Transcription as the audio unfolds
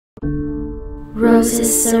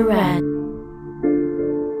Roses are red.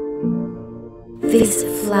 This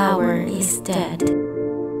flower is dead.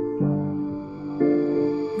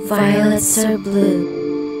 Violets are blue.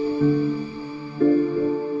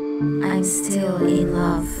 I'm still in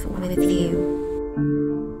love with you.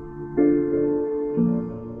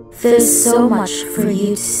 There's so much for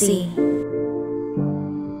you to see.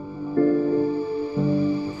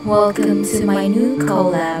 Welcome to my new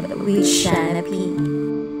collab with Xana P.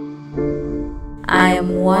 I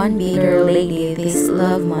am one bitter lady this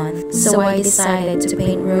love month, so I decided to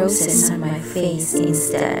paint roses on my face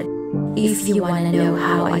instead. If you wanna know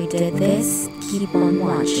how I did this, keep on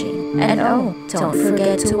watching. And oh, don't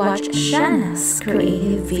forget to watch Xana's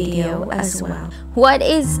creative video as well. What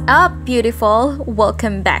is up, beautiful?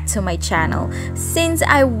 Welcome back to my channel. Since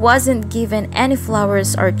I wasn't given any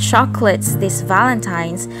flowers or chocolates this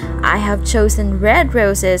Valentine's, I have chosen red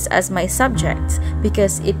roses as my subject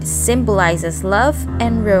because it symbolizes love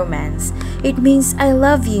and romance. It means I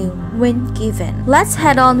love you when given. Let's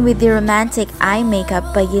head on with the romantic eye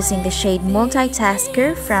makeup by using the shade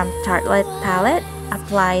Multitasker from Tartelette palette.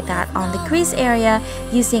 Apply that on the crease area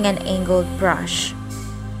using an angled brush.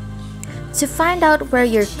 To find out where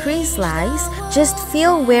your crease lies, just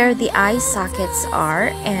feel where the eye sockets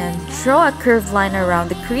are and draw a curved line around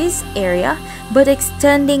the crease area, but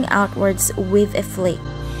extending outwards with a flick.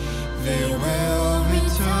 They will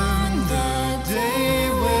return the day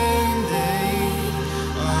when they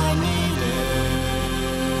are needed.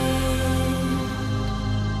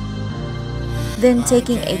 Then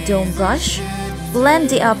taking a dome brush, blend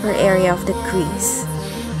the upper area of the crease.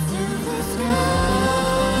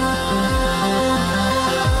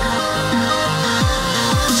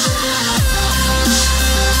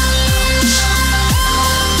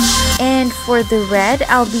 And for the red,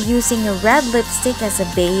 I'll be using a red lipstick as a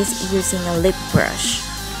base using a lip brush.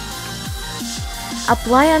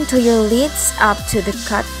 Apply onto your lids up to the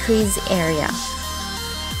cut crease area.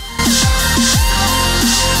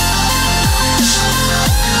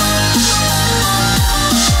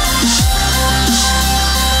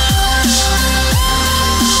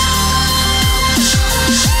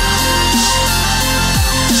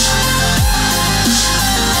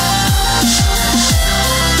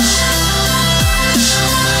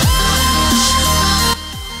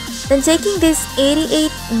 Then taking this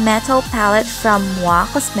 88 metal palette from Moi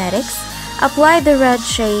Cosmetics, apply the red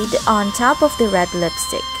shade on top of the red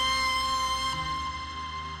lipstick.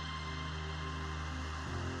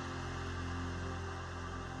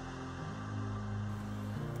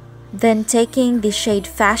 Then taking the shade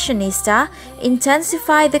Fashionista,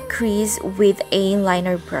 intensify the crease with a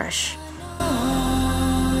liner brush.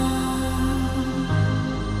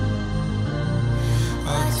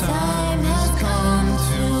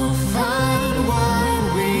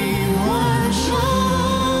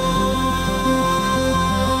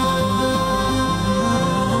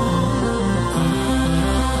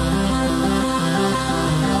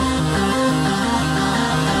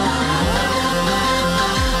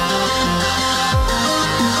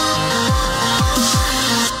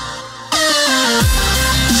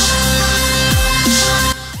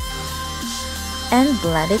 And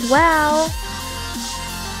blend it well.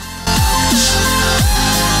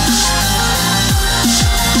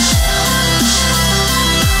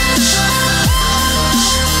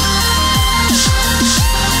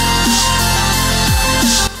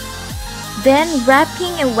 Then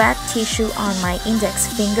wrapping a wet tissue on my index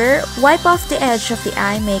finger, wipe off the edge of the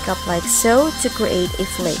eye makeup like so to create a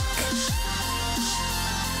flake.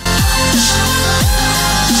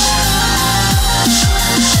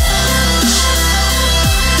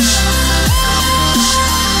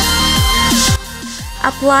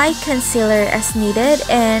 Apply concealer as needed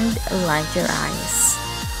and line your eyes.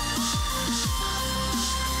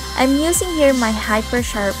 I'm using here my Hyper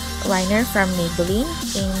Sharp liner from Maybelline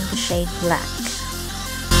in the shade black.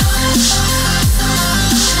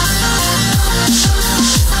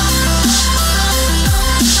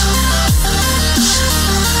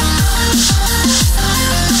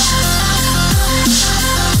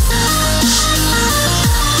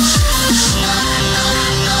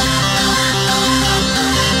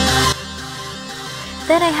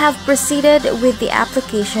 Then I have proceeded with the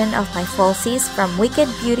application of my falsies from Wicked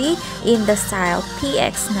Beauty in the style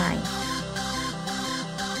PX9.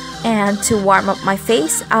 And to warm up my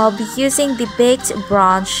face, I'll be using the Baked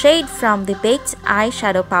Bronze shade from the Baked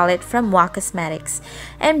Eyeshadow palette from Moi Cosmetics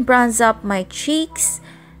and bronze up my cheeks,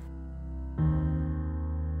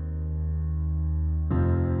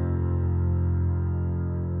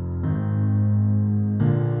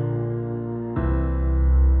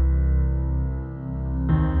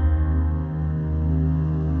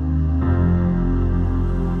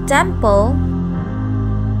 temple,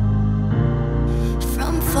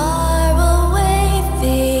 From far away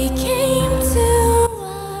they came to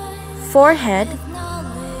us. forehead,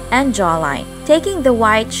 and jawline. Taking the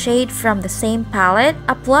white shade from the same palette,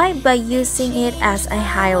 apply by using it as a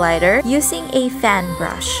highlighter using a fan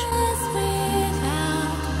brush.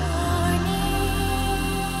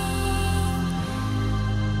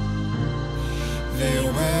 They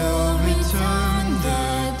will return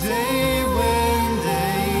the day when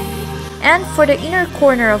they And for the inner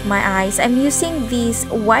corner of my eyes, I'm using this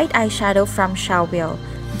white eyeshadow from Will.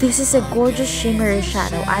 This is a gorgeous shimmery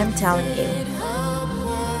shadow, I'm telling you.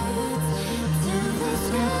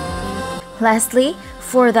 Lastly,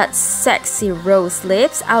 for that sexy rose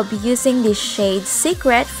lips, I'll be using the shade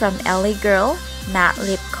Secret from LA Girl Matte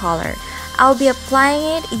Lip Color. I'll be applying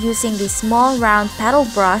it using the small round paddle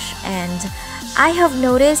brush, and I have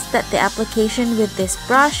noticed that the application with this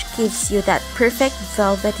brush gives you that perfect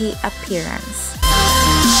velvety appearance.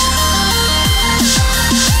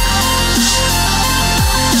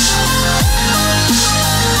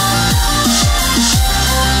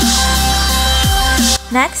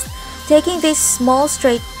 Next, taking this small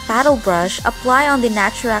straight paddle brush, apply on the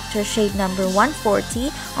Natural Actor shade number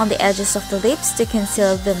 140 on the edges of the lips to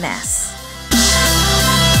conceal the mess.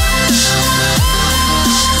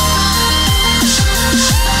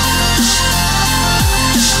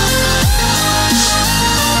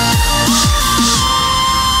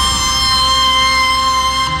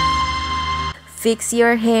 Fix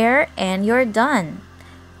your hair and you're done.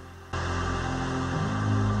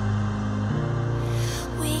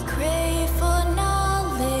 we crave for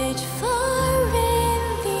knowledge, for in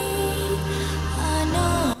the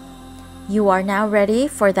unknown. You are now ready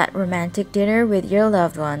for that romantic dinner with your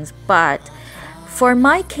loved ones, but for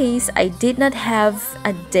my case, I did not have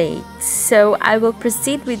a date, so I will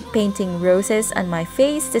proceed with painting roses on my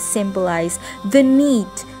face to symbolize the need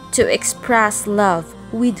to express love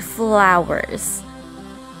with flowers.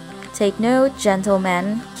 Take note,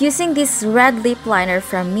 gentlemen. Using this red lip liner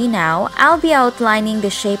from me now, I'll be outlining the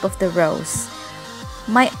shape of the rose.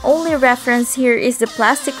 My only reference here is the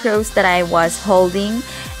plastic rose that I was holding,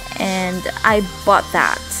 and I bought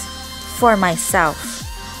that for myself.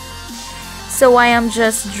 So I am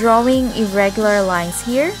just drawing irregular lines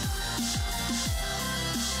here.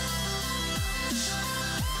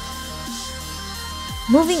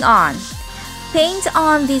 Moving on. Paint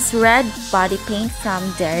on this red body paint from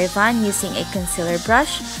Derivan using a concealer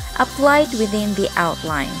brush applied within the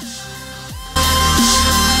outline.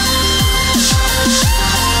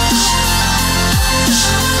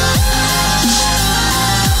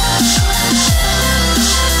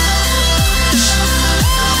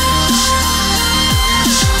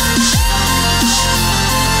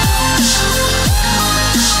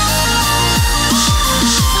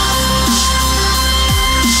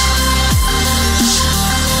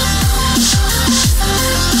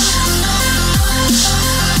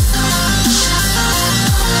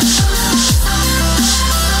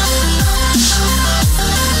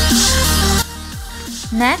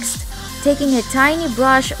 Next, taking a tiny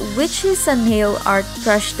brush, which is a nail art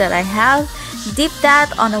brush that I have, dip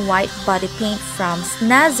that on a white body paint from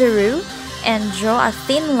Snazaru and draw a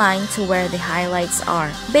thin line to where the highlights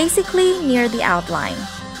are, basically near the outline.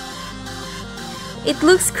 It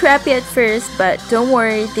looks crappy at first, but don't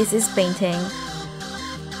worry, this is painting.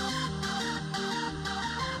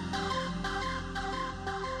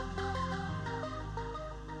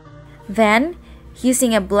 Then,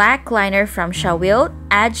 using a black liner from Will,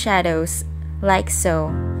 add shadows, like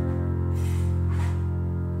so.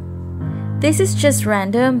 This is just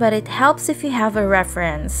random, but it helps if you have a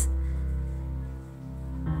reference.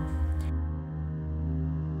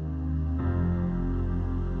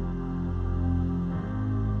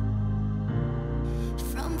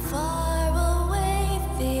 From far away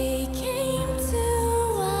they came to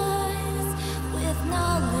us with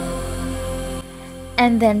knowledge.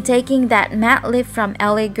 And then taking that matte lip from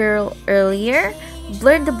LA Girl earlier,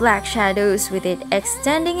 blur the black shadows with it,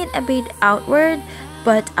 extending it a bit outward,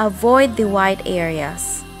 but avoid the white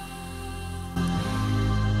areas.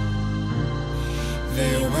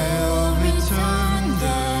 They will return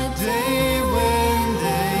the day when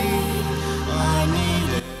they are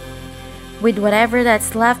needed. With whatever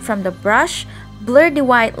that's left from the brush, blur the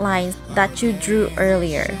white lines that you drew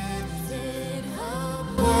earlier.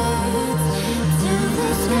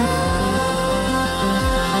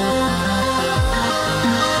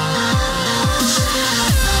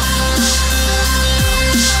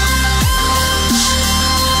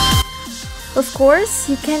 Of course,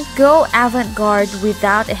 you can't go avant-garde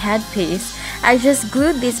without a headpiece. I just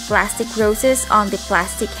glued these plastic roses on the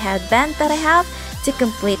plastic headband that I have to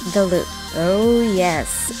complete the look. Oh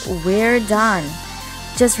yes, we're done.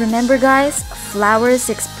 Just remember guys, flowers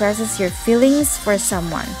expresses your feelings for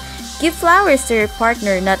someone. Give flowers to your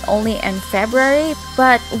partner not only in February,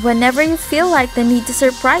 but whenever you feel like the need to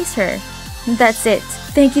surprise her. That's it.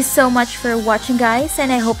 Thank you so much for watching guys,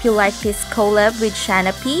 and I hope you like this collab with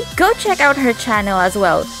Xana P. Go check out her channel as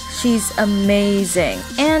well. She's amazing.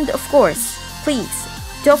 And of course, please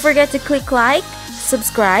don't forget to click like,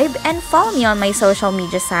 subscribe, and follow me on my social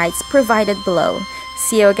media sites provided below.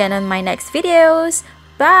 See you again on my next videos.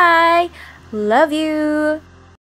 Bye! Love you!